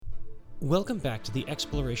Welcome back to the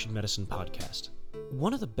Exploration Medicine podcast.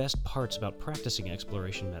 One of the best parts about practicing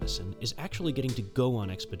exploration medicine is actually getting to go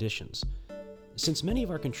on expeditions. Since many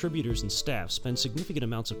of our contributors and staff spend significant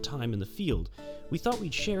amounts of time in the field, we thought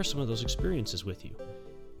we'd share some of those experiences with you.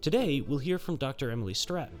 Today, we'll hear from Dr. Emily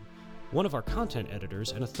Stratton, one of our content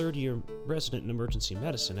editors and a third-year resident in emergency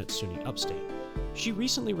medicine at SUNY Upstate. She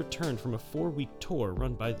recently returned from a 4-week tour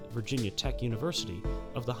run by Virginia Tech University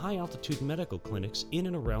of the high-altitude medical clinics in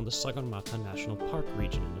and around the Sagarmatha National Park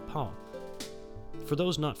region in Nepal. For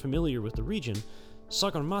those not familiar with the region,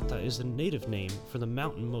 Sagarmatha is the native name for the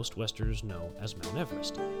mountain most Westerners know as Mount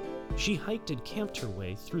Everest. She hiked and camped her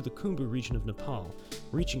way through the Khumbu region of Nepal,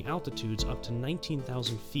 reaching altitudes up to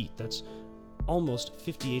 19,000 feet, that's almost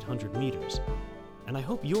 5,800 meters. And I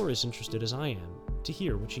hope you're as interested as I am to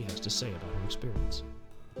hear what she has to say about her experience.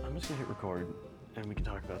 I'm just gonna hit record and we can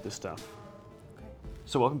talk about this stuff. Okay.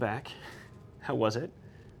 So welcome back. How was it?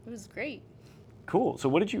 It was great. Cool. So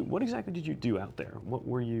what exactly did you do out there? What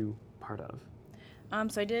were you part of?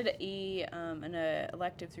 So I did an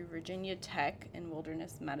elective through Virginia Tech in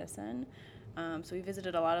wilderness medicine. So we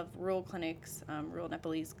visited a lot of rural clinics, rural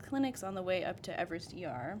Nepalese clinics on the way up to Everest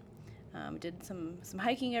ER. Did some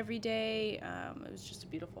hiking every day. It was just a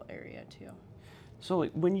beautiful area too. So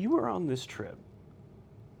like when you were on this trip,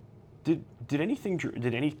 did any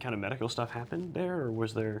kind of medical stuff happen there,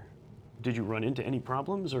 or did you run into any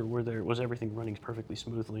problems, or was everything running perfectly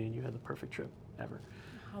smoothly and you had the perfect trip ever?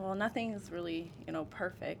 Well, nothing's really,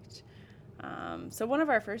 perfect. So one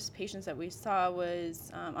of our first patients that we saw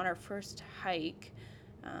was on our first hike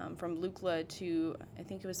from Lukla to, I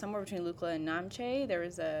think it was somewhere between Lukla and Namche. There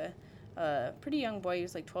was a pretty young boy. He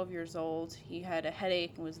was like 12 years old. He had a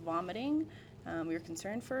headache and was vomiting. We were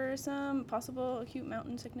concerned for some possible acute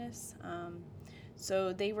mountain sickness.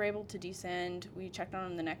 So they were able to descend. We checked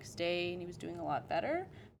on him the next day, and he was doing a lot better.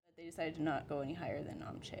 But they decided to not go any higher than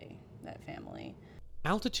Namche, that family.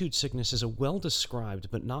 Altitude sickness is a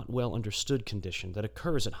well-described but not well-understood condition that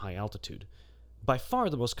occurs at high altitude. By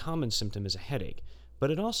far the most common symptom is a headache,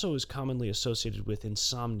 but it also is commonly associated with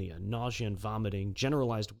insomnia, nausea and vomiting,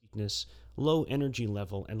 generalized weakness, low energy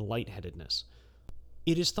level, and lightheadedness.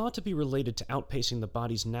 It is thought to be related to outpacing the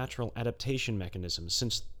body's natural adaptation mechanisms,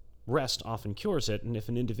 since rest often cures it, and if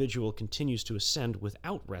an individual continues to ascend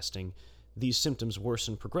without resting, these symptoms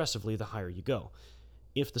worsen progressively the higher you go.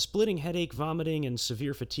 If the splitting headache, vomiting, and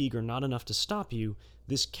severe fatigue are not enough to stop you,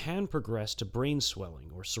 this can progress to brain swelling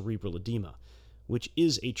or cerebral edema, which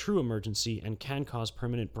is a true emergency and can cause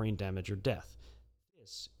permanent brain damage or death.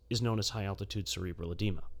 This is known as high-altitude cerebral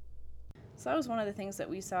edema. So that was one of the things that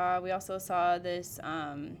we saw. We also saw this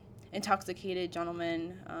intoxicated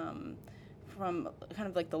gentleman from kind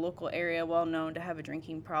of like the local area, well known to have a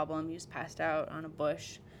drinking problem. He was passed out on a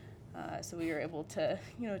bush. So we were able to,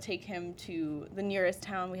 take him to the nearest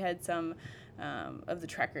town. We had some of the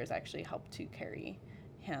trekkers actually help to carry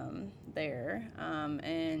him there.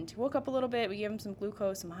 And he woke up a little bit. We gave him some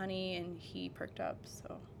glucose, some honey, and he perked up.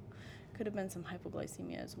 So could have been some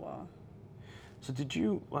hypoglycemia as well. So did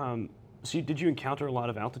you encounter a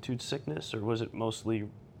lot of altitude sickness, or was it mostly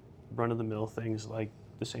run-of-the-mill things like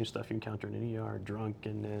the same stuff you encounter in an ER,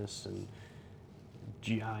 drunkenness and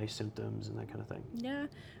GI symptoms and that kind of thing? Yeah.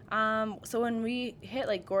 So when we hit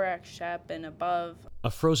like Gorak Shep and above,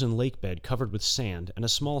 a frozen lake bed covered with sand and a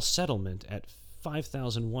small settlement at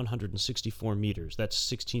 5,164 meters, that's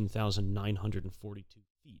 16,942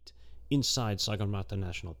 feet, inside Sagarmatha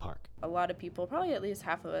National Park. A lot of people, probably at least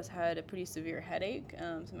half of us, had a pretty severe headache,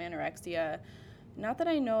 some anorexia. Not that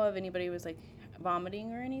I know of anybody who was like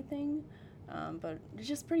vomiting or anything. But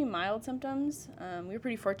just pretty mild symptoms. We were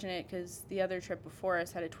pretty fortunate because the other trip before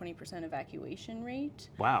us had a 20% evacuation rate.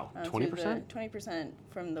 Wow, 20%? 20%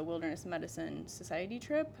 from the Wilderness Medicine Society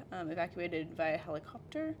trip, evacuated via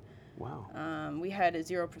helicopter. Wow. We had a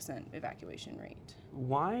 0% evacuation rate.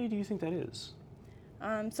 Why do you think that is?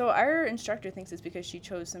 So our instructor thinks it's because she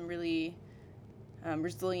chose some really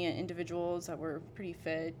resilient individuals that were pretty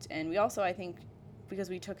fit. And we also, I think, because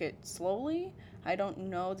we took it slowly, I don't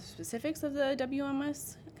know the specifics of the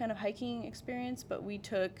WMS kind of hiking experience, but we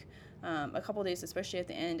took a couple days, especially at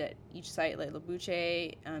the end at each site, like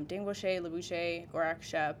Labuche, Dangboche, Labuche, Gorak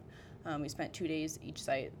Shep. We spent 2 days each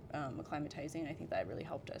site acclimatizing, and I think that really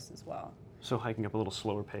helped us as well. So hiking up a little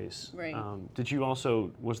slower pace. Right.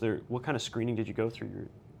 What kind of screening did you go through? You're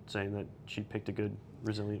saying that she picked a good,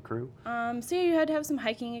 resilient crew? So you had to have some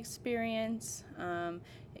hiking experience.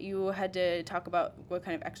 You had to talk about what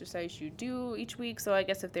kind of exercise you do each week. So I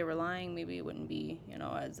guess if they were lying, maybe it wouldn't be,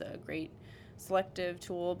 as a great selective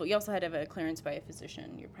tool. But you also had to have a clearance by a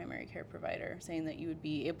physician, your primary care provider, saying that you would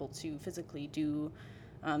be able to physically do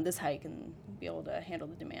this hike and be able to handle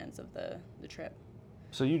the demands of the trip.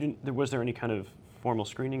 So was there any kind of formal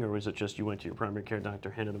screening, or was it just you went to your primary care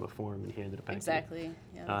doctor, handed him a form, and he handed it back Exactly. to you?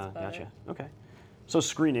 Yeah, that's about Gotcha. it. Okay. So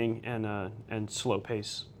screening and slow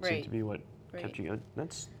pace seem Right. to be what Right. kept you good.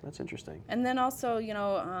 That's interesting. And then also,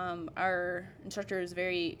 our instructor is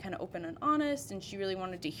very kind of open and honest, and she really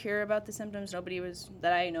wanted to hear about the symptoms. Nobody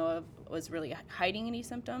that I know of was really hiding any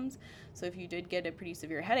symptoms. So if you did get a pretty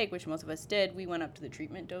severe headache, which most of us did, we went up to the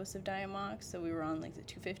treatment dose of Diamox. So we were on like the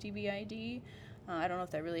 250 BID. I don't know if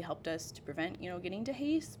that really helped us to prevent, getting to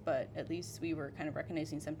HACE, but at least we were kind of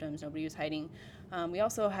recognizing symptoms. Nobody was hiding. We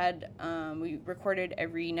also had, we recorded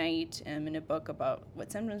every night in a book about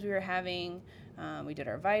what symptoms we were having. We did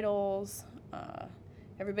our vitals.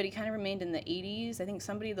 Everybody kind of remained in the 80s. I think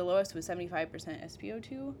the lowest was 75%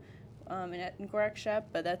 SpO2 in Gorak-Shep,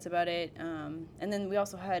 but that's about it. And then we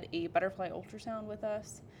also had a butterfly ultrasound with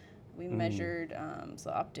us. We measured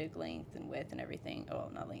optic length and width and everything.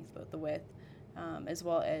 Well, not length, but the width. As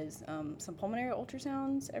well as some pulmonary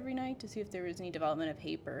ultrasounds every night to see if there was any development of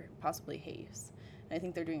HAPE or possibly HACE. And I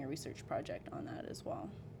think they're doing a research project on that as well.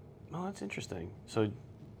 Oh, that's interesting. So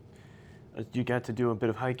you got to do a bit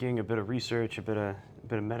of hiking, a bit of research, a bit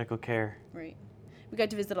of medical care. Right. We got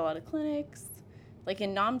to visit a lot of clinics, like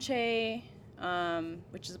in Namche,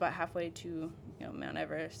 which is about halfway to Mount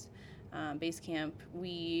Everest base camp.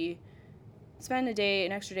 We spent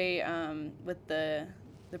an extra day with the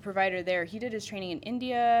provider there. He did his training in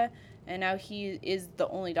India, and now he is the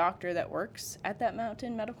only doctor that works at that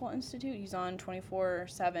Mountain Medical Institute. He's on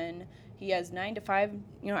 24/7. He has 9 to 5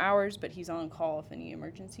 hours, but he's on call if any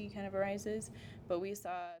emergency kind of arises. But we saw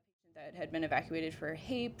a patient that had been evacuated for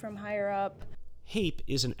HAPE from higher up. HAPE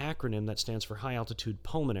is an acronym that stands for high altitude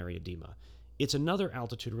pulmonary edema. It's another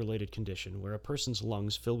altitude-related condition where a person's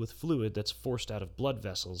lungs fill with fluid that's forced out of blood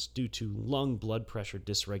vessels due to lung blood pressure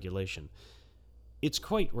dysregulation. It's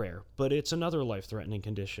quite rare, but it's another life-threatening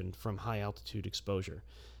condition from high-altitude exposure.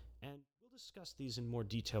 And we'll discuss these in more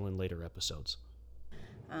detail in later episodes.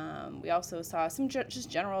 We also saw some just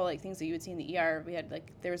general things that you would see in the ER. We had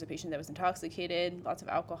there was a patient that was intoxicated, lots of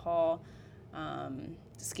alcohol,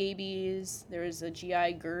 scabies. There was a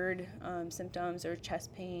GI GERD symptoms or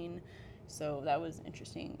chest pain. So that was an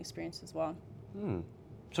interesting experience as well.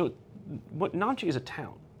 So Namche is a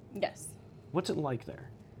town. Yes. What's it like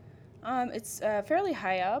there? It's fairly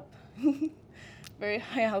high up, very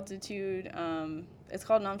high altitude. It's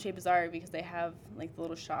called Namche Bazaar because they have the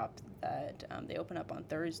little shop that they open up on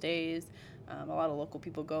Thursdays. A lot of local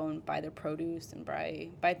people go and buy their produce and buy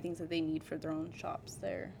things that they need for their own shops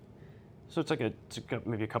there. So it's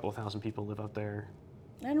maybe a couple of thousand people live out there.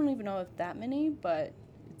 I don't even know if that many, but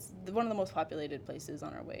it's one of the most populated places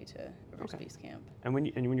on our way to Everest Base Camp. And when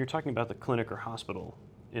you're talking about the clinic or hospital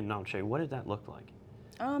in Namche, what did that look like?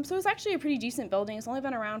 So it's actually a pretty decent building. It's only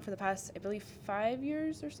been around for the past, I believe, 5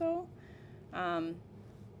 years or so.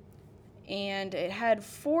 And it had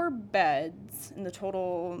 4 beds in the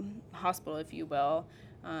total hospital, if you will.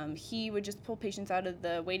 He would just pull patients out of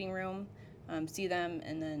the waiting room, see them,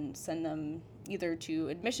 and then send them either to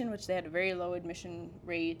admission, which they had a very low admission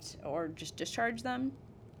rate, or just discharge them.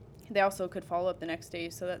 They also could follow up the next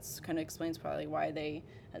day, so that's kind of explains probably why they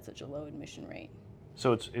had such a low admission rate.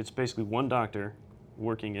 So it's basically one doctor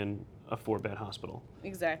working in a 4-bed hospital.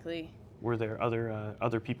 Exactly. Were there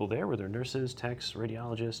other people there? Were there nurses, techs,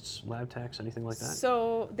 radiologists, lab techs, anything like that?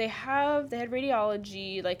 So they had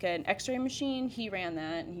radiology, like an X-ray machine. He ran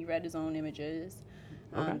that, and he read his own images.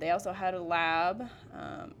 Okay. They also had a lab.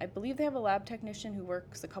 I believe they have a lab technician who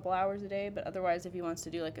works a couple hours a day, but otherwise, if he wants to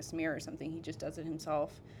do a smear or something, he just does it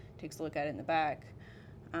himself, takes a look at it in the back.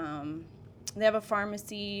 They have a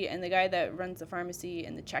pharmacy, and the guy that runs the pharmacy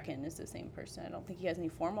and the check-in is the same person. I don't think he has any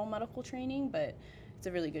formal medical training, but it's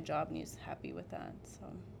a really good job, and he's happy with that.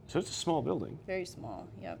 So it's a small building. Very small,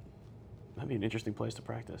 yep. That'd be an interesting place to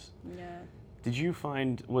practice. Yeah. Did you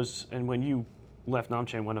find, when you left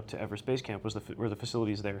Namche and went up to Everest Base Camp, were the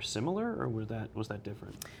facilities there similar, or was that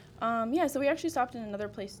different? Yeah, so we actually stopped in another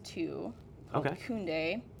place too, called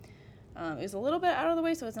Kunde. It was a little bit out of the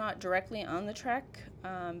way, so it's not directly on the trek,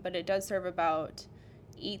 but it does serve about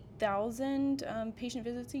 8,000 patient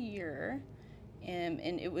visits a year, and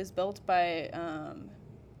it was built by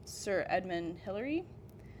Sir Edmund Hillary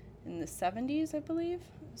in the 70s, I believe.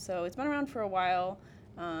 So it's been around for a while.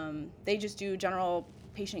 They just do general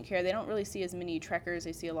patient care. They don't really see as many trekkers.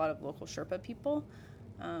 They see a lot of local Sherpa people.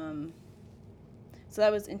 So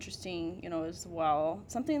that was interesting, as well.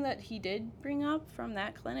 Something that he did bring up from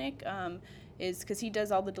that clinic is because he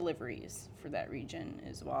does all the deliveries for that region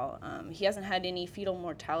as well. He hasn't had any fetal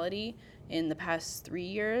mortality in the past 3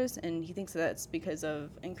 years, and he thinks that's because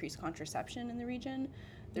of increased contraception in the region.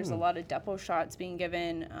 There's a lot of depot shots being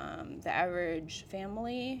given. The average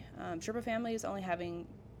family, Sherpa family, is only having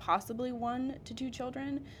possibly 1 to 2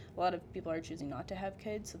 children. A lot of people are choosing not to have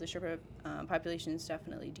kids, so the Sherpa population is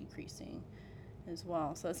definitely decreasing as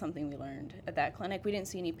well. So that's something we learned at that clinic. We didn't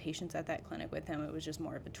see any patients at that clinic with him. It was just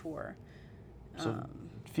more of a tour. So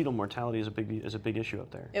fetal mortality is a big issue up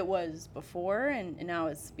there. It was before, and now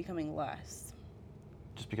it's becoming less.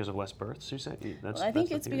 Just because of less births, you say? I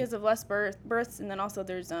think it's because of less births, and then also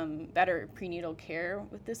there's better prenatal care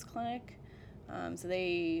with this clinic. So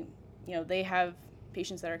they have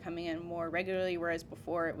patients that are coming in more regularly, whereas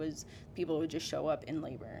before it was people would just show up in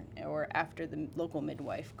labor, or after the local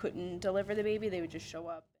midwife couldn't deliver the baby, they would just show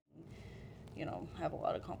up and, have a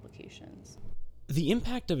lot of complications. The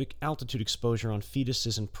impact of altitude exposure on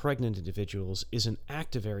fetuses and pregnant individuals is an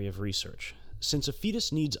active area of research. Since a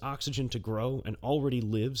fetus needs oxygen to grow and already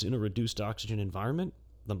lives in a reduced oxygen environment,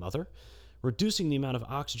 the mother, reducing the amount of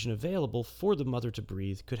oxygen available for the mother to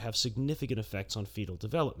breathe could have significant effects on fetal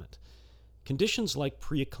development. Conditions like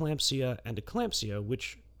preeclampsia and eclampsia,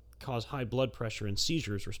 which cause high blood pressure and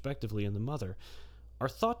seizures respectively in the mother, are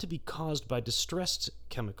thought to be caused by distressed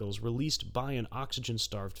chemicals released by an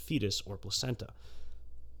oxygen-starved fetus or placenta.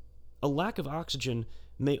 A lack of oxygen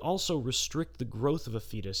may also restrict the growth of a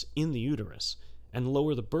fetus in the uterus and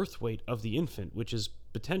lower the birth weight of the infant, which is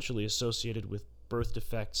potentially associated with birth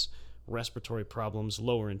defects, respiratory problems,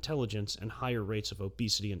 lower intelligence, and higher rates of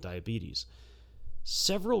obesity and diabetes.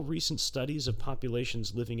 Several recent studies of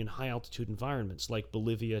populations living in high-altitude environments like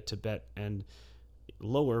Bolivia, Tibet, and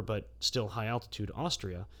lower but still high-altitude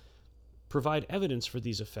Austria provide evidence for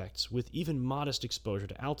these effects with even modest exposure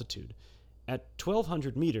to altitude. At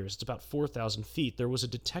 1,200 meters, it's about 4,000 feet, there was a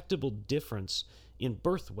detectable difference in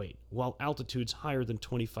birth weight, while altitudes higher than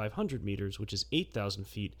 2,500 meters, which is 8,000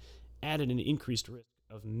 feet, added an increased risk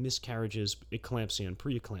of miscarriages, eclampsia, and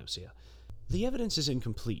preeclampsia. The evidence is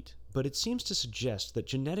incomplete, but it seems to suggest that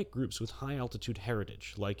genetic groups with high-altitude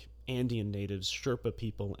heritage, like Andean natives, Sherpa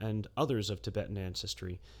people, and others of Tibetan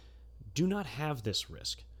ancestry, do not have this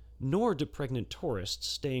risk, nor do pregnant tourists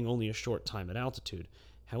staying only a short time at altitude.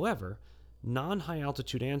 However,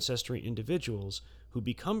 non-high-altitude ancestry individuals who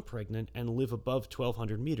become pregnant and live above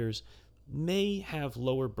 1,200 meters may have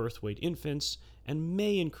lower birth weight infants and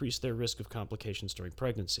may increase their risk of complications during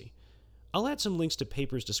pregnancy. I'll add some links to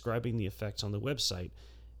papers describing the effects on the website,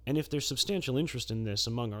 and if there's substantial interest in this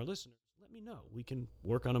among our listeners, let me know. We can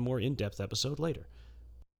work on a more in-depth episode later.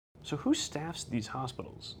 So who staffs these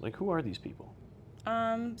hospitals? Like, who are these people?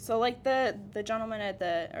 So like the gentleman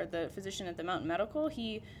the physician at the Mountain Medical,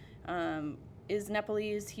 he is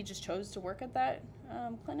Nepalese. He just chose to work at that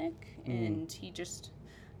clinic, and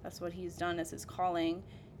that's what he's done as his calling.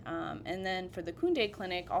 And then for the Kunde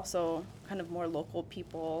Clinic, also kind of more local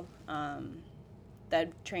people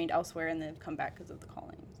that trained elsewhere and then come back because of the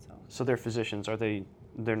calling. So they're physicians.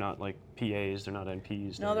 They're not like PAs, they're not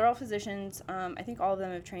NPs? No, they're all physicians. I think all of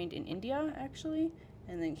them have trained in India, actually,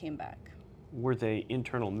 and then came back. Were they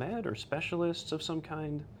internal med or specialists of some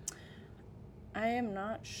kind? I am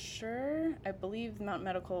not sure. I believe Mountain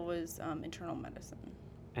Medical was internal medicine.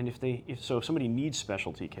 And if somebody needs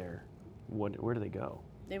specialty care, where do they go?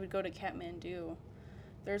 They would go to Kathmandu.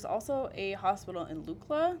 There's also a hospital in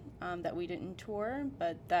Lukla that we didn't tour,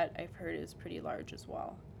 but that I've heard is pretty large as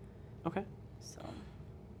well. Okay. So.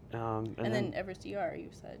 And then Everest ER, you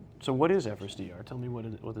said. So what is Everest ER? Tell me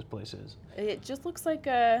what this place is. It just looks like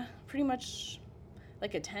pretty much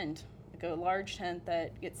like a tent, like a large tent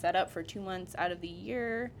that gets set up for 2 months out of the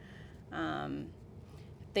year.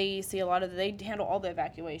 They handle all the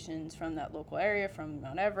evacuations from that local area, from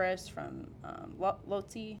Mount Everest, from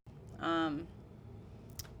Lhotse. And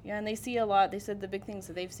they see a lot. They said the big things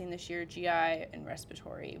that they've seen this year, GI and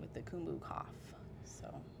respiratory with the Khumbu cough.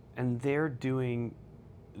 So. And they're doing,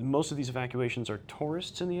 most of these evacuations are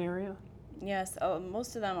tourists in the area? Yes,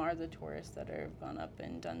 most of them are the tourists that have gone up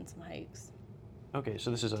and done some hikes. Okay,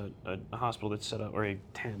 so this is a hospital that's set up, or a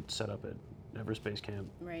tent set up at Everest Base Camp.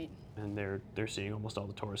 Right. And they're seeing almost all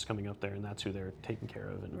the tourists coming up there, and that's who they're taking care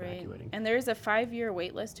of and evacuating. And there's a 5-year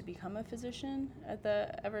wait list to become a physician at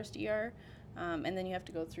the Everest ER. And then you have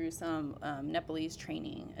to go through some Nepalese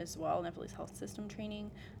training as well, Nepalese health system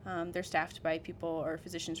training. They're staffed by people or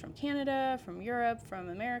physicians from Canada, from Europe, from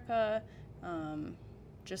America,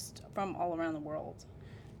 just from all around the world.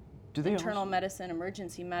 Do they internal medicine,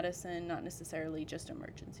 emergency medicine, not necessarily just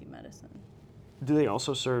emergency medicine. Do they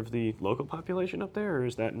also serve the local population up there, or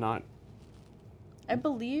is that not? I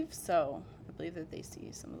believe so. I believe that they see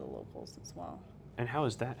some of the locals as well. And how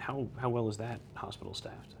is that? How well is that hospital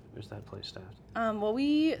staffed? Is that place staffed? Well,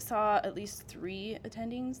 we saw at least 3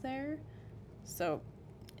 attendings there, so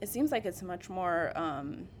it seems like it's much more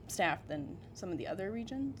staffed than some of the other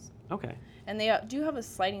regions. Okay. And they do have a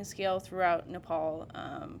sliding scale throughout Nepal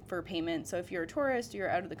for payment. So if you're a tourist, you're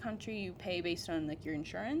out of the country, you pay based on like your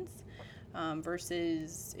insurance,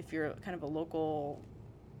 versus if you're kind of a local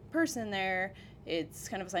person there, it's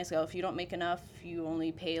kind of a sliding scale. If you don't make enough, you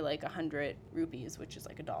only pay like 100 rupees, which is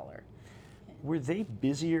like $1. Were they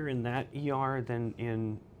busier in that ER than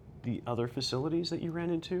in the other facilities that you ran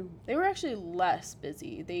into? They were actually less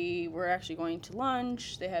busy. They were actually going to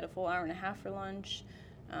lunch. They had a full hour and a half for lunch.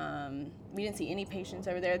 We didn't see any patients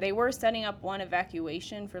over there. They were setting up one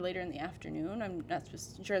evacuation for later in the afternoon. I'm not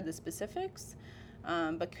sure of the specifics.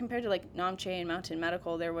 But compared to like Namche and Mountain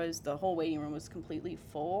Medical, the whole waiting room was completely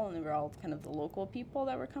full, and they were all kind of the local people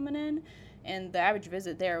that were coming in. And the average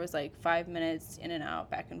visit there was like 5 minutes in and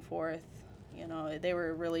out, back and forth. You know, they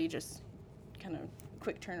were really just kind of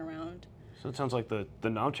quick turnaround. So it sounds like the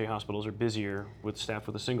Namche hospitals are busier with staff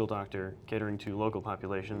with a single doctor catering to local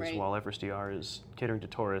populations, Right. while Everest ER is catering to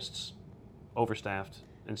tourists, overstaffed,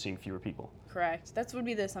 and seeing fewer people. Correct. That would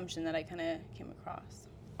be the assumption that I kind of came across.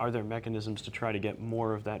 Are there mechanisms to try to get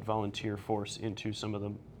more of that volunteer force into some of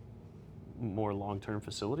the more long-term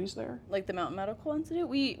facilities there? Like the Mountain Medical Institute,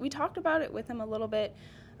 we talked about it with him a little bit.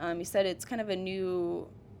 He said it's kind of a new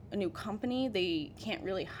company. They can't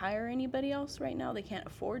really hire anybody else right now. They can't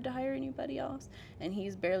afford to hire anybody else, and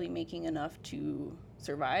he's barely making enough to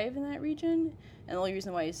survive in that region. And the only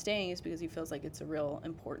reason why he's staying is because he feels like it's a real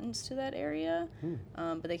importance to that area.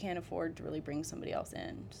 But they can't afford to really bring somebody else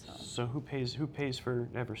in. So who pays for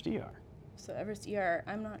Everest ER? So Everest ER,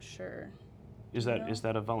 I'm not sure. Is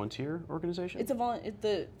that a volunteer organization? It's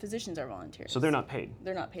the physicians are volunteers. So they're not paid?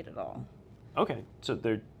 They're not paid at all. Okay, so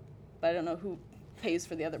they're... But I don't know who pays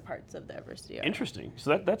for the other parts of the Everest ER. Interesting.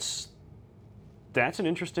 So that's an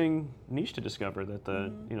interesting niche to discover, that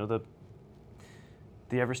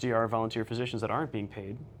the Everest ER volunteer physicians that aren't being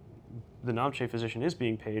paid, the Namche physician is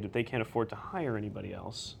being paid if they can't afford to hire anybody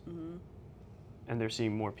else, and they're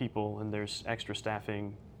seeing more people and there's extra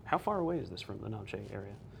staffing. How far away is this from the Namche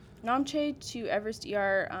area? Namche to Everest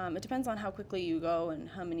ER, it depends on how quickly you go and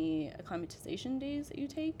how many acclimatization days that you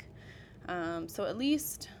take. So at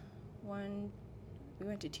least we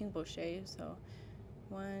went to Tingboche, so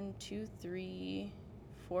 1, 2, 3,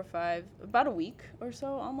 4, 5, about a week or so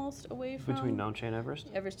almost away from Between Namche and Everest?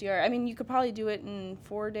 Everest ER. I mean, you could probably do it in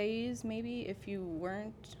 4 days maybe if you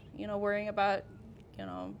weren't, worrying about,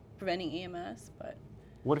 preventing EMS, but...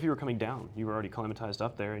 What if you were coming down? You were already acclimatized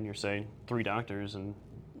up there and you're saying 3 doctors and...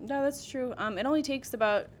 No, that's true. It only takes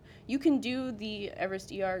you can do the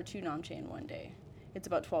Everest ER to Namche in 1 day. It's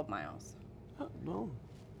about 12 miles. Oh, well...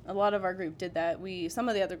 A lot of our group did that. Some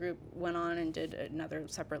of the other group went on and did another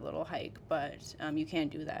separate little hike, but you can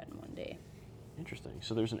do that in 1 day. Interesting.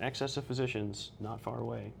 So there's an excess of physicians not far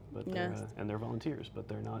away, but and they're volunteers, but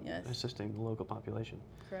they're not assisting the local population.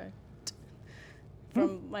 Correct.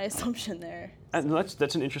 From my assumption there. And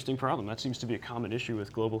that's an interesting problem. That seems to be a common issue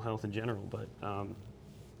with global health in general. But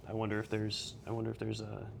I wonder if there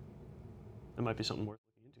might be something worth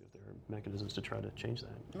looking into, if there are mechanisms to try to change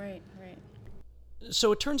that. Right.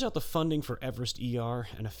 So it turns out the funding for Everest ER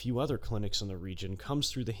and a few other clinics in the region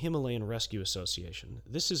comes through the Himalayan Rescue Association.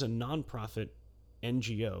 This is a nonprofit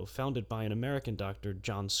NGO founded by an American doctor,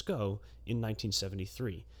 John Scow, in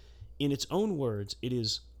 1973. In its own words, it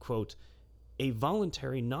is, quote, a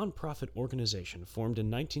voluntary nonprofit organization formed in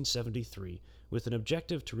 1973 with an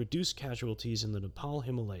objective to reduce casualties in the Nepal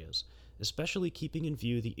Himalayas, especially keeping in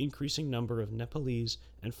view the increasing number of Nepalese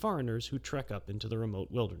and foreigners who trek up into the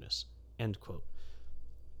remote wilderness, end quote.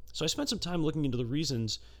 So I spent some time looking into the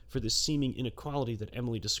reasons for this seeming inequality that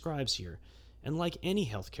Emily describes here, and like any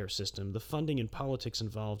healthcare system, the funding and politics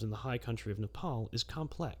involved in the high country of Nepal is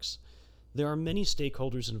complex. There are many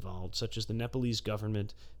stakeholders involved, such as the Nepalese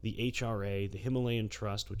government, the HRA, the Himalayan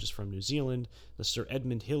Trust, which is from New Zealand, the Sir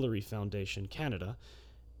Edmund Hillary Foundation, Canada,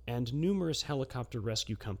 and numerous helicopter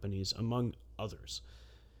rescue companies, among others.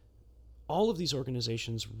 All of these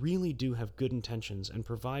organizations really do have good intentions and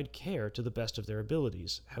provide care to the best of their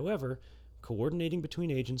abilities. However, coordinating between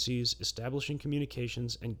agencies, establishing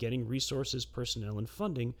communications, and getting resources, personnel, and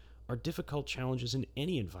funding are difficult challenges in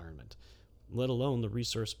any environment, let alone the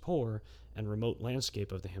resource-poor and remote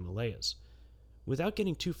landscape of the Himalayas. Without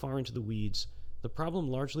getting too far into the weeds, the problem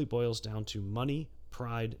largely boils down to money,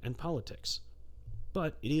 pride, and politics.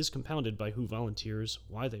 But it is compounded by who volunteers,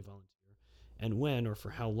 why they volunteer, and when or for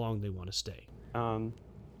how long they want to stay.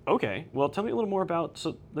 Okay, well, tell me a little more about,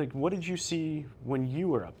 so, like, what did you see when you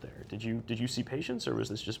were up there? Did you see patients, or was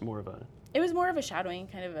this just more of a... It was more of a shadowing,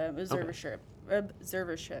 kind of a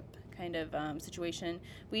observership kind of situation.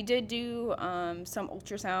 We did do some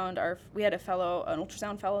ultrasound. We had an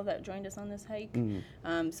ultrasound fellow that joined us on this hike.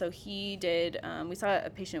 So he did, we saw a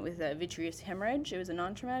patient with a vitreous hemorrhage. It was a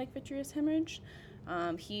non-traumatic vitreous hemorrhage.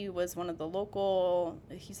 He was one of the local,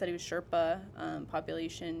 he said he was Sherpa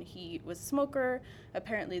population. He was a smoker.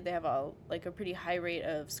 Apparently they have a pretty high rate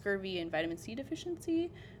of scurvy and vitamin C deficiency,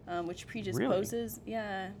 which predisposes,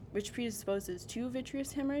 which predisposes to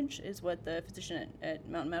vitreous hemorrhage, is what the physician at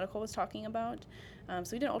Mountain Medical was talking about.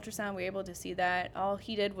 So we did an ultrasound. We were able to see that. All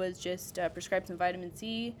he did was just prescribe some vitamin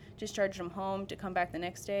C, discharged him home to come back the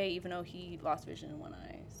next day, even though he lost vision in one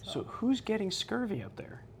eye. So who's getting scurvy up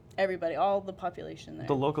there? Everybody, all the population there.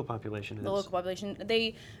 The local population is? The local population. I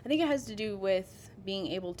think it has to do with being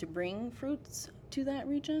able to bring fruits to that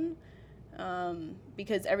region,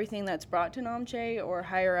 because everything that's brought to Namche or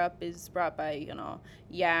higher up is brought by,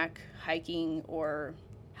 yak, hiking, or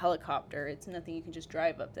helicopter. It's nothing you can just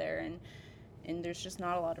drive up there, and there's just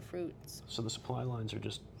not a lot of fruits. So the supply lines are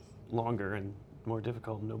just longer and more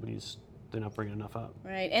difficult. They're not bringing enough up.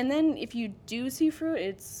 Right, and then if you do see fruit,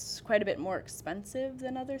 it's quite a bit more expensive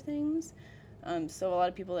than other things. So a lot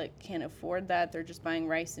of people that can't afford that, they're just buying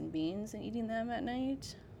rice and beans and eating them at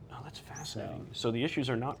night. Oh, that's fascinating. So the issues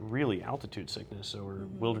are not really altitude sickness or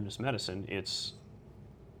wilderness medicine. It's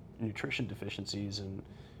nutrition deficiencies and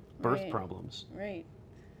birth problems. Right.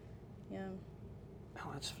 Yeah.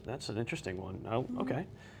 Oh, that's an interesting one. Oh, okay.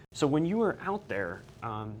 So when you were out there,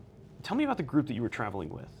 tell me about the group that you were traveling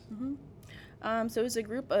with. So it was a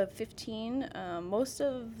group of 15. Most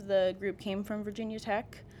of the group came from Virginia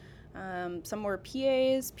Tech. Some were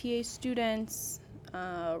PAs, PA students,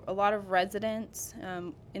 a lot of residents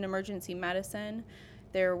in emergency medicine.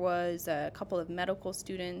 There was a couple of medical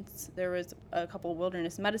students. There was a couple of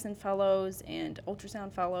wilderness medicine fellows and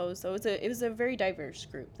ultrasound fellows. So it was a very diverse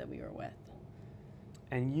group that we were with.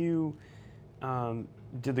 And you,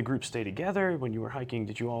 did the group stay together when you were hiking?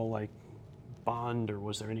 Did you all bond, or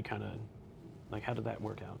was there any kind of, how did that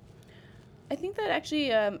work out? I think that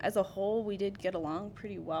actually, as a whole, we did get along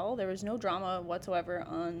pretty well. There was no drama whatsoever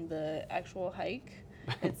on the actual hike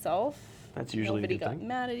itself. That's usually Nobody a good thing. got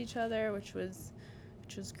mad at each other, which was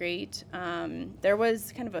great. There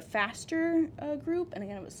was kind of a faster group and a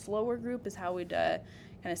kind of a slower group is how we'd kind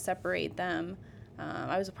of separate them.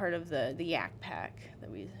 I was a part of the yak pack, that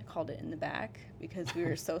we called it, in the back, because we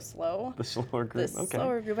were so slow. The slower group,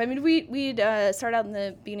 Slower group. I mean, we'd start out in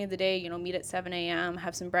the beginning of the day, meet at 7 a.m.,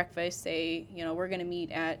 have some breakfast, say, we're going to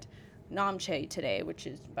meet at Namche today, which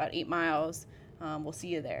is about 8 miles. We'll see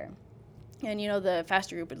you there. And, the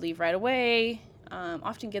faster group would leave right away,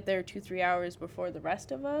 often get there 2-3 hours before the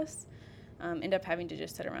rest of us, end up having to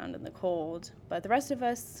just sit around in the cold. But the rest of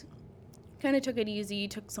us kind of took it easy,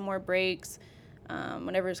 took some more breaks.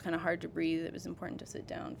 Whenever it was kind of hard to breathe, it was important to sit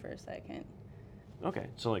down for a second. Okay,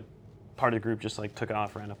 so part of the group just took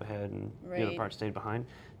off, ran up ahead, and the other part stayed behind.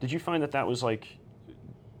 Did you find that was did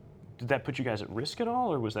that put you guys at risk at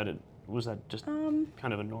all, or was that just kind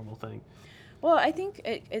of a normal thing? Well, I think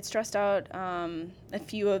it stressed out a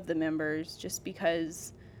few of the members, just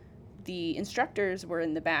because the instructors were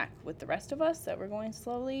in the back with the rest of us that were going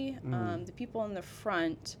slowly. The people in the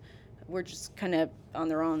front were just kind of on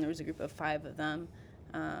their own. There was a group of 5 of them.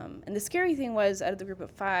 And the scary thing was, out of the group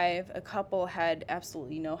of 5, a couple had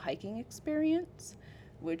absolutely no hiking experience,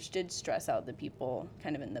 which did stress out the people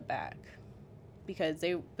kind of in the back, because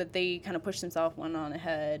they kind of pushed themselves, went on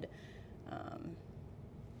ahead.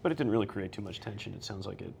 But it didn't really create too much tension. It sounds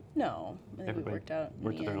like it. No, I think it worked out.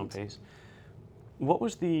 Worked at their own pace. What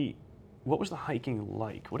was the hiking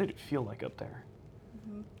like? What did it feel like up there?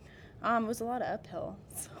 It was a lot of uphill.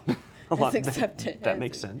 So. That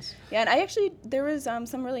makes sense. Yeah, and there was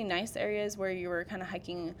some really nice areas where you were kind of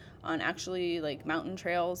hiking on actually mountain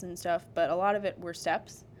trails and stuff, but a lot of it were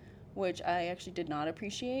steps, which I actually did not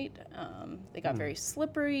appreciate. They got very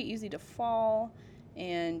slippery, easy to fall,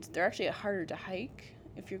 and they're actually harder to hike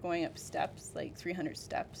if you're going up steps, 300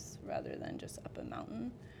 steps, rather than just up a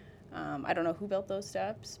mountain. I don't know who built those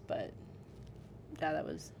steps, but yeah, that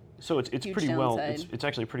was. So it's pretty downside. It's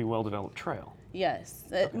actually a pretty well developed trail. Yes,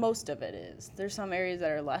 most of it is. There's some areas that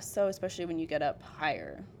are less so, especially when you get up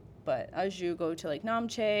higher. But as you go to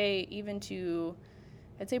Namche, even to,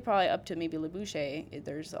 I'd say probably up to maybe Labouche,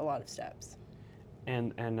 there's a lot of steps.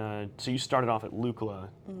 And so you started off at Lukla.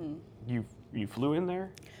 You flew in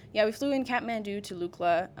there? Yeah, we flew in Kathmandu to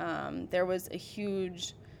Lukla. There was a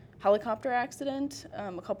huge helicopter accident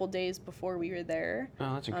a couple days before we were there.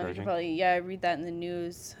 Oh, that's encouraging. Probably, read that in the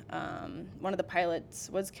news. One of the pilots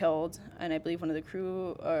was killed, and I believe one of the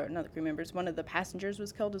crew, or not the crew members, one of the passengers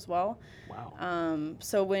was killed as well. Wow.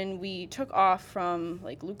 So when we took off from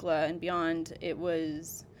like Lukla and beyond,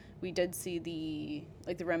 we did see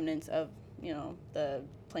the remnants of, the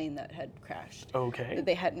plane that had crashed. Okay. That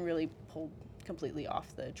they hadn't really pulled completely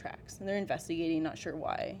off the tracks, and they're investigating, not sure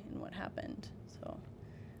why and what happened. So.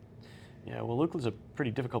 Yeah, well, Lukla's a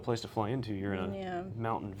pretty difficult place to fly into. You're in a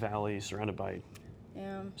mountain valley surrounded by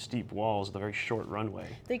steep walls with a very short runway.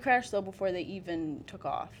 They crashed, though, before they even took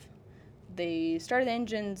off. They started the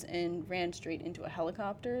engines and ran straight into a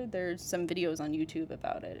helicopter. There's some videos on YouTube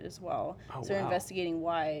about it as well. Oh, so they're investigating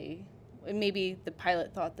why. Maybe the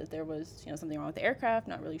pilot thought that there was, something wrong with the aircraft,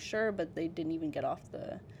 not really sure, but they didn't even get off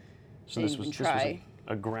the... So this was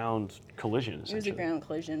a ground collision, essentially. It was a ground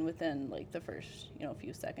collision within, like, the first,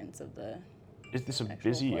 few seconds of the... Is this a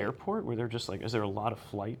busy airport where they're just like, is there a lot of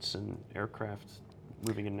flights and aircraft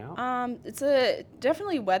moving in and out? It's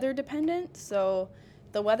definitely weather dependent. So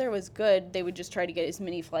the weather was good. They would just try to get as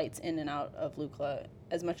many flights in and out of Lukla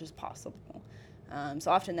as much as possible.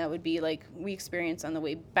 So often that would be like we experienced on the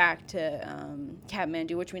way back to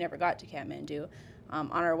Kathmandu, which we never got to Kathmandu. On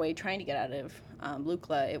our way trying to get out of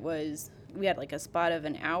Lukla, we had like a spot of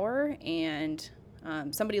an hour, and a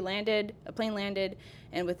plane landed,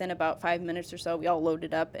 and within about 5 minutes or so, we all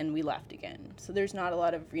loaded up and we left again. So there's not a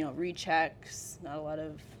lot of, rechecks, not a lot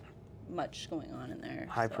of much going on in there.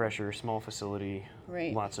 High pressure, small facility,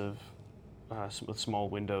 right. Lots of with small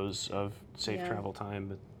windows of safe travel time,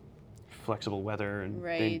 but flexible weather and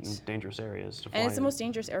dangerous areas to fly And it's the in. most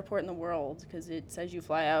dangerous airport in the world because it says you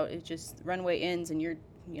fly out, it just runway ends and you're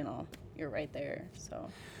right there. So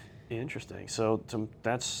interesting. So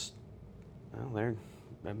that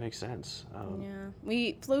makes sense.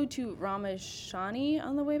 We flew to Ramashani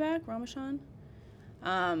on the way back,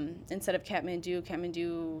 instead of Kathmandu.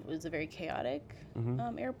 Kathmandu was a very chaotic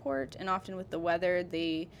airport, and often with the weather,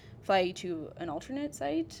 they fly you to an alternate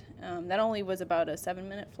site. That only was about a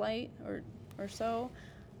 7-minute flight or so,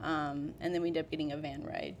 and then we ended up getting a van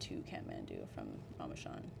ride to Kathmandu from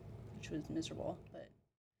Ramashan, which was miserable, but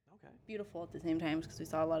beautiful at the same time because we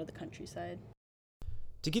saw a lot of the countryside.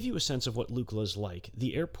 To give you a sense of what Lukla is like,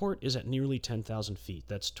 the airport is at nearly 10,000 feet,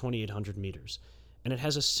 that's 2,800 meters, and it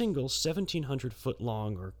has a single 1,700-foot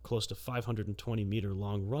long or close to 520-meter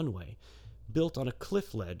long runway built on a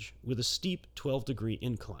cliff ledge with a steep 12-degree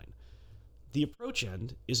incline. The approach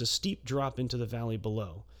end is a steep drop into the valley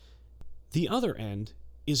below. The other end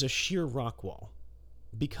is a sheer rock wall.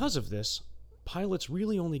 Because of this, pilots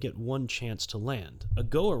really only get one chance to land. A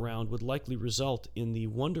go-around would likely result in the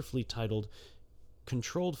wonderfully titled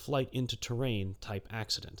controlled flight into terrain type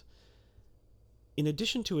accident. In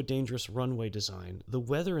addition to a dangerous runway design, the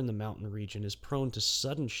weather in the mountain region is prone to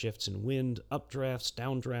sudden shifts in wind, updrafts,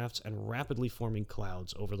 downdrafts, and rapidly forming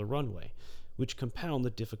clouds over the runway, which compound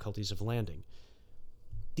the difficulties of landing.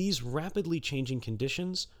 These rapidly changing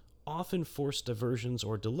conditions often force diversions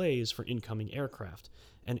or delays for incoming aircraft,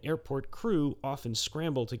 and airport crew often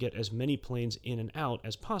scramble to get as many planes in and out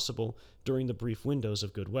as possible during the brief windows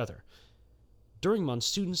of good weather. During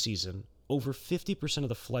monsoon season, over 50% of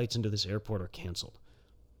the flights into this airport are canceled.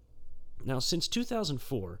 Now, since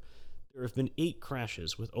 2004, there have been 8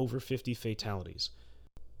 crashes with over 50 fatalities.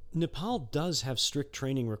 Nepal does have strict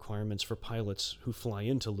training requirements for pilots who fly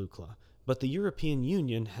into Lukla, but the European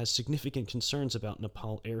Union has significant concerns about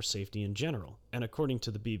Nepal air safety in general, and according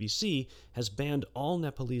to the BBC, has banned all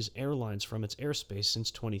Nepalese airlines from its airspace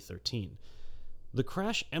since 2013. The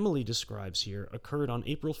crash Emily describes here occurred on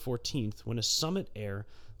April 14th when a Summit Air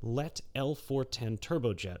LET L410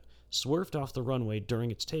 turbojet swerved off the runway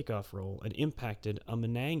during its takeoff roll and impacted a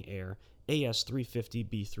Manang Air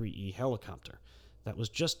AS-350B3E helicopter that was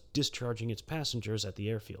just discharging its passengers at the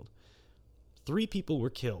airfield. 3 people were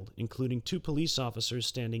killed, including 2 police officers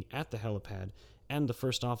standing at the helipad and the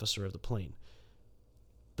first officer of the plane.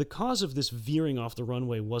 The cause of this veering off the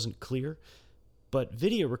runway wasn't clear, but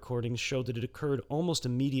video recordings showed that it occurred almost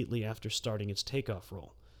immediately after starting its takeoff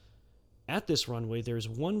roll. At this runway, there is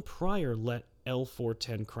one prior LET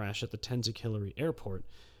L410 crash at the Tenzing Hillary Airport,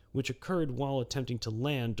 which occurred while attempting to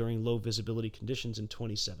land during low visibility conditions in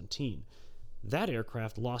 2017. That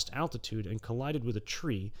aircraft lost altitude and collided with a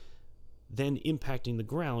tree, then impacting the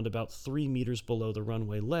ground about 3 meters below the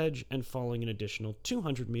runway ledge and falling an additional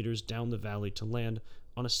 200 meters down the valley to land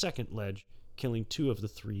on a second ledge, killing 2 of the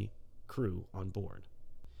 3 crew on board.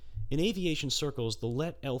 In aviation circles, the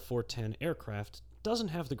LET L410 aircraft doesn't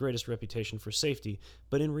have the greatest reputation for safety,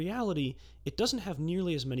 but in reality, it doesn't have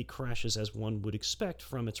nearly as many crashes as one would expect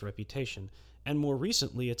from its reputation, and more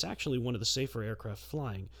recently, it's actually one of the safer aircraft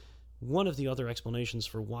flying. One of the other explanations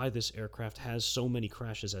for why this aircraft has so many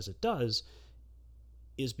crashes as it does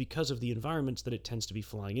is because of the environments that it tends to be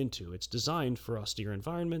flying into. It's designed for austere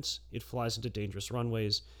environments, it flies into dangerous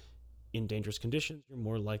runways. In dangerous conditions, you're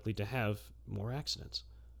more likely to have more accidents.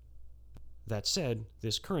 That said,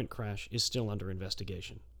 this current crash is still under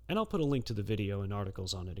investigation, and I'll put a link to the video and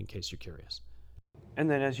articles on it in case you're curious. And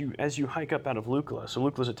then as you hike up out of Lukla, so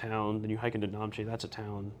Lukla's a town, then you hike into Namche, that's a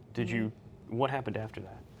town. What happened after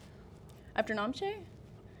that? After Namche?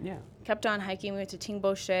 Yeah. Kept on hiking. We went to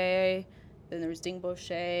Tingboche, then there was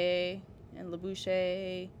Dingboche, and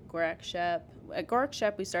Labouche, Gorak Shep. At Gorak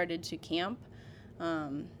Shep, we started to camp.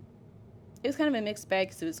 It was kind of a mixed bag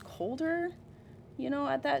because it was colder,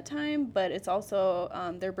 at that time, but it's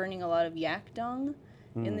also, they're burning a lot of yak dung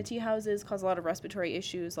in the tea houses, cause a lot of respiratory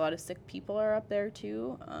issues. A lot of sick people are up there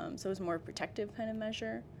too, so it was more a protective kind of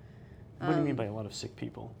measure. What do you mean by a lot of sick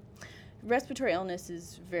people? Respiratory illness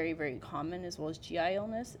is very, very common, as well as GI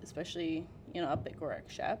illness, especially, up at Gorak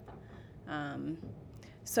Shep.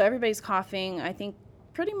 So everybody's coughing. I think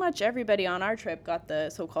pretty much everybody on our trip got the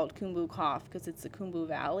so-called Khumbu cough because it's the Khumbu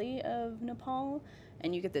Valley of Nepal,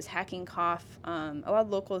 and you get this hacking cough. A lot of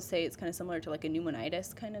locals say it's kind of similar to like a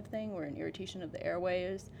pneumonitis kind of thing, or an irritation of the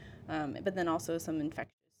airways, but then also some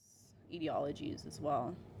infectious etiologies as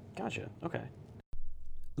well. Gotcha. Okay.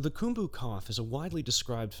 The Khumbu cough is a widely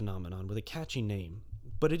described phenomenon with a catchy name,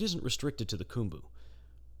 but it isn't restricted to the Khumbu.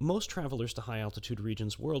 Most travelers to high-altitude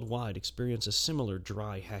regions worldwide experience a similar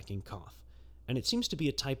dry hacking cough, and it seems to be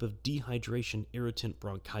a type of dehydration irritant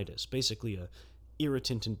bronchitis, basically a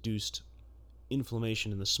irritant-induced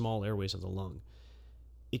inflammation in the small airways of the lung.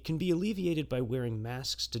 It can be alleviated by wearing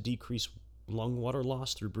masks to decrease lung water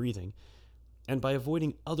loss through breathing, and by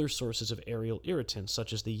avoiding other sources of aerial irritants,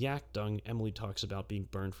 such as the yak dung Emily talks about being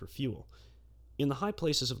burned for fuel. In the high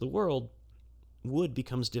places of the world, wood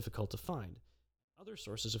becomes difficult to find. Other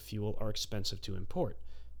sources of fuel are expensive to import.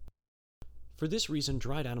 For this reason,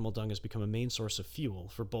 dried animal dung has become a main source of fuel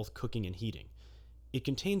for both cooking and heating. It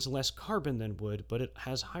contains less carbon than wood, but it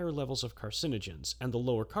has higher levels of carcinogens, and the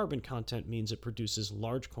lower carbon content means it produces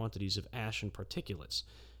large quantities of ash and particulates.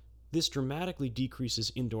 This dramatically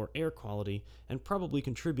decreases indoor air quality and probably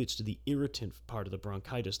contributes to the irritant part of the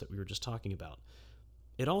bronchitis that we were just talking about.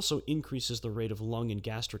 It also increases the rate of lung and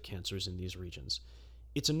gastric cancers in these regions.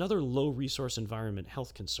 It's another low-resource environment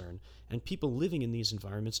health concern, and people living in these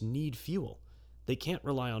environments need fuel. They can't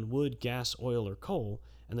rely on wood, gas, oil, or coal,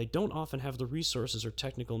 and they don't often have the resources or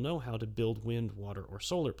technical know-how to build wind, water, or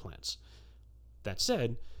solar plants. That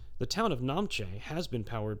said, the town of Namche has been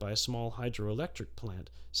powered by a small hydroelectric plant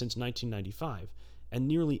since 1995, and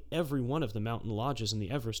nearly every one of the mountain lodges in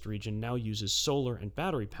the Everest region now uses solar and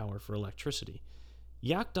battery power for electricity.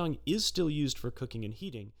 Yak dung is still used for cooking and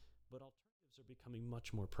heating, but alternatives are becoming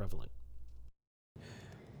much more prevalent.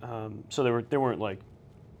 So there weren't like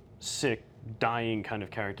sick, dying kind of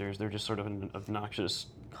characters. They're just sort of an obnoxious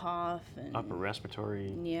cough and upper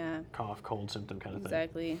respiratory cough, cold symptom kind of thing.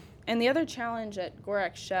 Exactly. And the other challenge at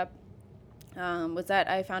Gorak Shep was that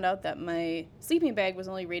I found out that my sleeping bag was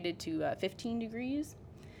only rated to 15 degrees,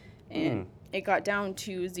 and it got down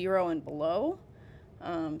to 0 and below.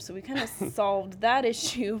 So we kind of solved that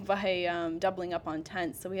issue by doubling up on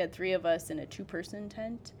tents. So we had 3 of us in a 2-person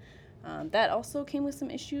tent. That also came with some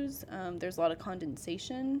issues. There's a lot of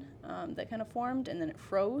condensation that kind of formed, and then it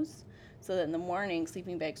froze. So that in the morning,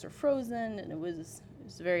 sleeping bags were frozen, and it was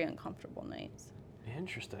very uncomfortable nights.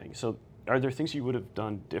 Interesting. So are there things you would have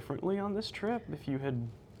done differently on this trip if you had,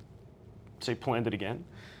 say, planned it again?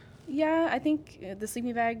 Yeah, I think the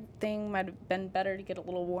sleeping bag thing might have been better to get a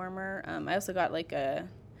little warmer. I also got like a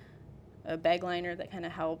bag liner that kind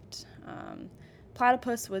of helped.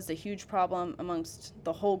 Platypus was a huge problem amongst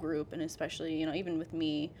the whole group, and especially, even with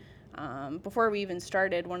me. Before we even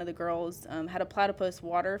started, one of the girls had a platypus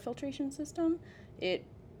water filtration system. It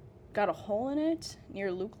got a hole in it near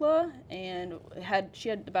Lukla, and she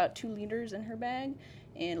had about 2 liters in her bag,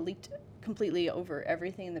 and it leaked completely over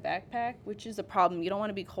everything in the backpack, which is a problem. You don't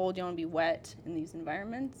want to be cold, you don't want to be wet in these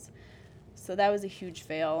environments. So that was a huge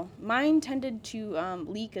fail. Mine tended to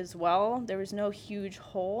leak as well. There was no huge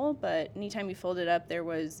hole, but anytime you filled it up, there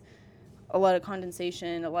was a lot of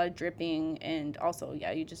condensation, a lot of dripping, and also,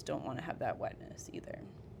 you just don't want to have that wetness either.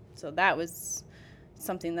 So that was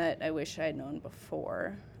something that I wish I had known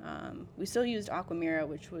before. We still used Aquamira,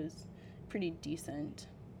 which was pretty decent.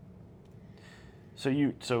 So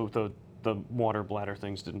the the water bladder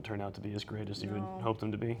things didn't turn out to be as great as you would hope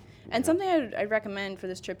them to be. And something I'd recommend for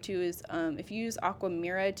this trip too is if you use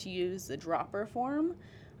Aquamira to use the dropper form.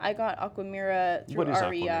 I got Aquamira through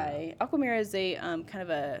REI. Aquamira is a kind of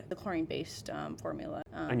a chlorine-based formula.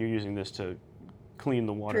 And you're using this to clean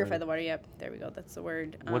the water. Purify the water. Yep, there we go. That's the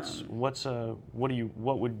word. What are you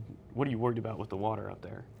worried about with the water out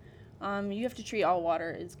there? You have to treat all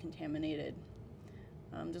water as contaminated.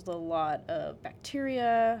 There's a lot of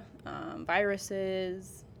bacteria,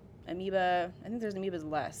 viruses, amoeba. I think there's amoebas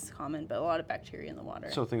less common, but a lot of bacteria in the water.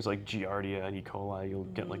 So things like Giardia and E. coli, you'll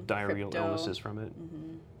get like diarrheal illnesses from it.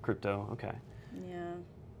 Crypto, okay. Yeah.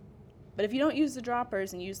 But if you don't use the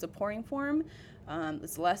droppers and use the pouring form,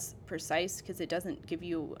 it's less precise because it doesn't give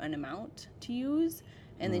you an amount to use.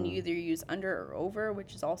 And then you either use under or over,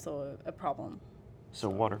 which is also a problem. So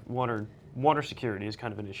water security is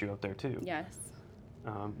kind of an issue up there too. Yes.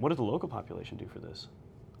 What does the local population do for this?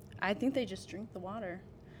 I think they just drink the water.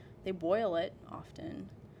 They boil it often.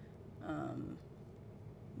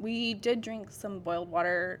 We did drink some boiled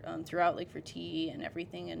water throughout, like for tea and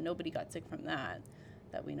everything, and nobody got sick from that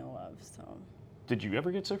we know of. So. Did you ever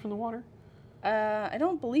get sick from the water? I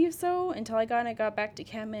don't believe so until I got back to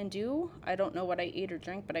Kathmandu. I don't know what I ate or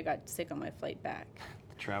drank, but I got sick on my flight back.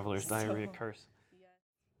 The traveler's diarrhea curse.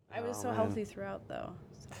 Yeah. I was healthy throughout, though.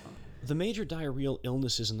 So. The major diarrheal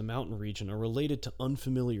illnesses in the mountain region are related to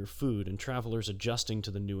unfamiliar food and travelers adjusting to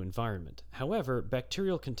the new environment. However,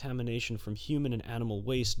 bacterial contamination from human and animal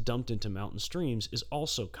waste dumped into mountain streams is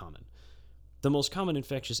also common. The most common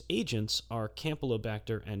infectious agents are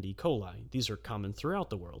Campylobacter and E. coli. These are common throughout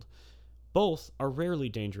the world. Both are rarely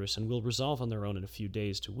dangerous and will resolve on their own in a few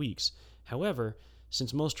days to weeks. However,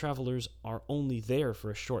 since most travelers are only there for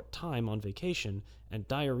a short time on vacation, and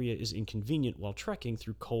diarrhea is inconvenient while trekking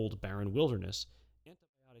through cold, barren wilderness,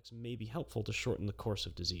 antibiotics may be helpful to shorten the course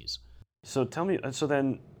of disease. So tell me, so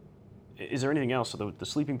then, is there anything else? So the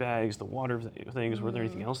sleeping bags, the water things, were there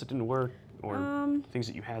anything else that didn't work? Or things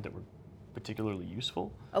that you had that were particularly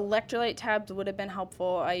useful? Electrolyte tabs would have been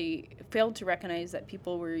helpful. I failed to recognize that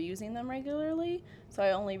people were using them regularly, so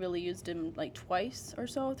I only really used them like twice or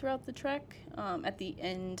so throughout the trek. At the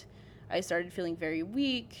end, I started feeling very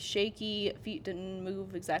weak, shaky, feet didn't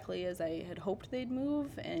move exactly as I had hoped they'd move,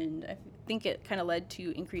 and I think it kind of led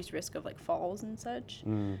to increased risk of like falls and such.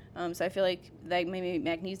 So I feel like maybe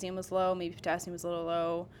magnesium was low, maybe potassium was a little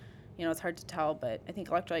low. You know, it's hard to tell, but I think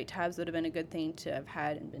electrolyte tabs would have been a good thing to have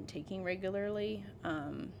had and been taking regularly.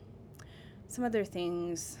 Some other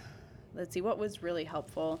things, let's see, what was really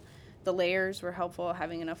helpful? The layers were helpful,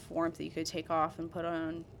 having enough warmth that you could take off and put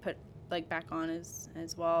back on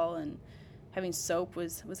as well. And having soap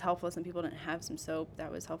was helpful. Some people didn't have some soap.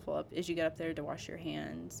 That was helpful as you get up there to wash your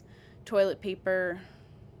hands. Toilet paper,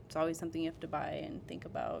 it's always something you have to buy and think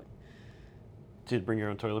about. Did you bring your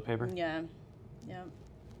own toilet paper? Yeah.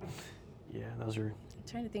 Yeah, those are... I'm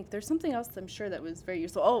trying to think. There's something else I'm sure that was very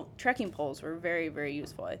useful. Oh, trekking poles were very, very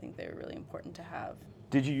useful. I think they were really important to have.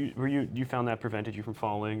 You found that prevented you from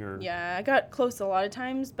falling, or? Yeah, I got close a lot of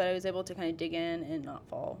times, but I was able to kind of dig in and not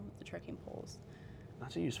fall with the trekking poles.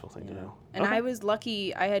 That's a useful thing to know. And I was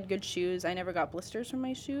lucky. I had good shoes. I never got blisters from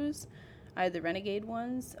my shoes. I had the Renegade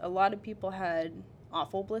ones. A lot of people had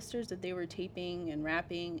awful blisters that they were taping and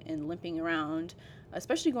wrapping and limping around,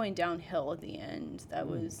 especially going downhill at the end. That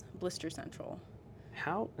was blister central.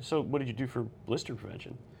 So what did you do for blister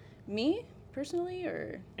prevention? Me, personally,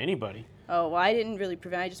 or? Anybody. Oh, well, I didn't really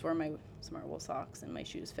prevent. I just wore my Smart Wool socks and my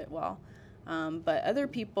shoes fit well. But other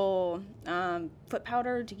people, foot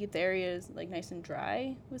powder to keep the areas like nice and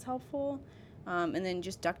dry was helpful. And then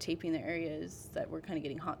just duct taping the areas that were kind of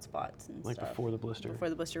getting hot spots and like stuff. Before the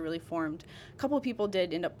blister really formed. A couple of people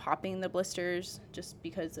did end up popping the blisters just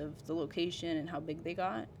because of the location and how big they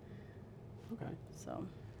got. Okay. So.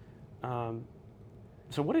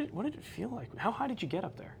 So what did it feel like? How high did you get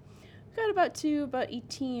up there? Got about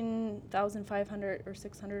 18,500 or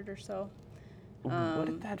 600 or so. What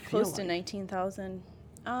did that feel close like? to 19,000.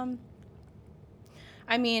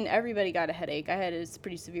 I mean, everybody got a headache. I had a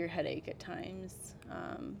pretty severe headache at times.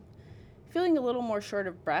 Feeling a little more short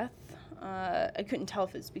of breath. I couldn't tell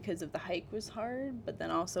if it's because of the hike was hard, but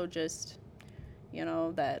then also just,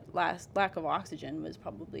 that lack of oxygen was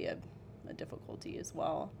probably a difficulty as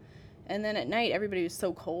well. And then at night, everybody was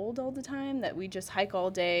so cold all the time that we'd just hike all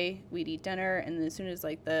day, we'd eat dinner, and then as soon as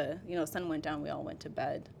the sun went down, we all went to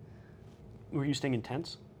bed. Were you staying in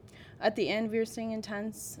tents? At the end, we were staying in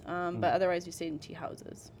tents, but otherwise we stayed in tea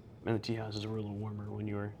houses. And the tea houses were a little warmer when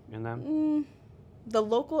you were in them? The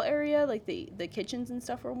local area, like the kitchens and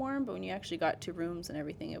stuff were warm, but when you actually got to rooms and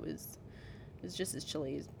everything, it was just as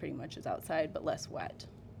chilly pretty much as outside, but less wet.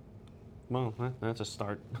 Well, that's a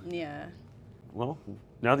start. Yeah. Well,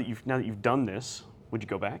 now that you've done this, would you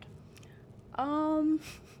go back?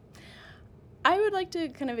 I would like to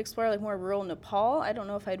kind of explore like more rural Nepal. I don't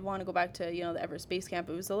know if I'd want to go back to, the Everest Base Camp.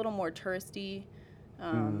 It was a little more touristy.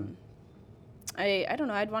 I don't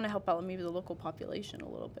know. I'd want to help out maybe the local population a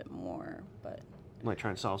little bit more, but like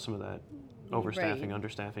try and solve some of that overstaffing, Right.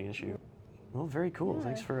 understaffing issue. Well, very cool. Yeah.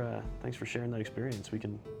 Thanks for sharing that experience. We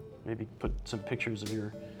can maybe put some pictures of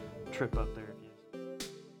your trip up there.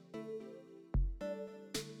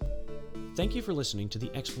 Thank you for listening to the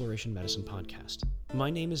Exploration Medicine Podcast. My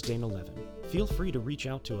name is Dana Levin. Feel free to reach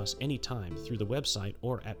out to us anytime through the website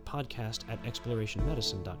or at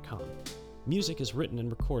podcast@explorationmedicine.com. Music is written and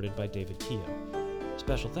recorded by David Keogh.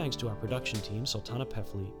 Special thanks to our production team, Sultana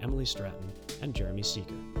Pefley, Emily Stratton, and Jeremy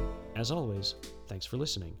Seeger. As always, thanks for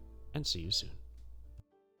listening, and see you soon.